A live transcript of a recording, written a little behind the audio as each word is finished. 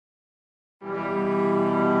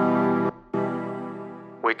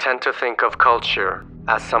We tend to think of culture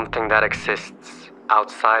as something that exists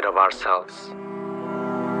outside of ourselves.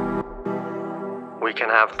 We can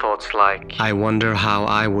have thoughts like, I wonder how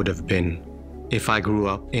I would have been if I grew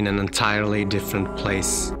up in an entirely different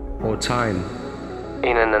place or time,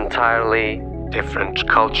 in an entirely different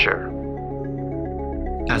culture.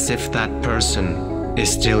 As if that person is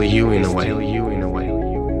still you in a way.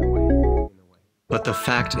 But the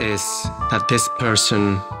fact is that this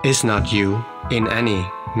person is not you in any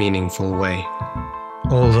meaningful way.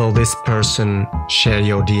 Although this person shares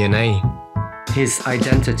your DNA, his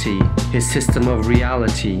identity, his system of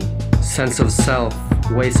reality, sense of self,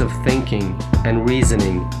 ways of thinking and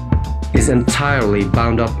reasoning is entirely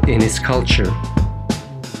bound up in his culture.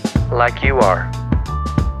 Like you are.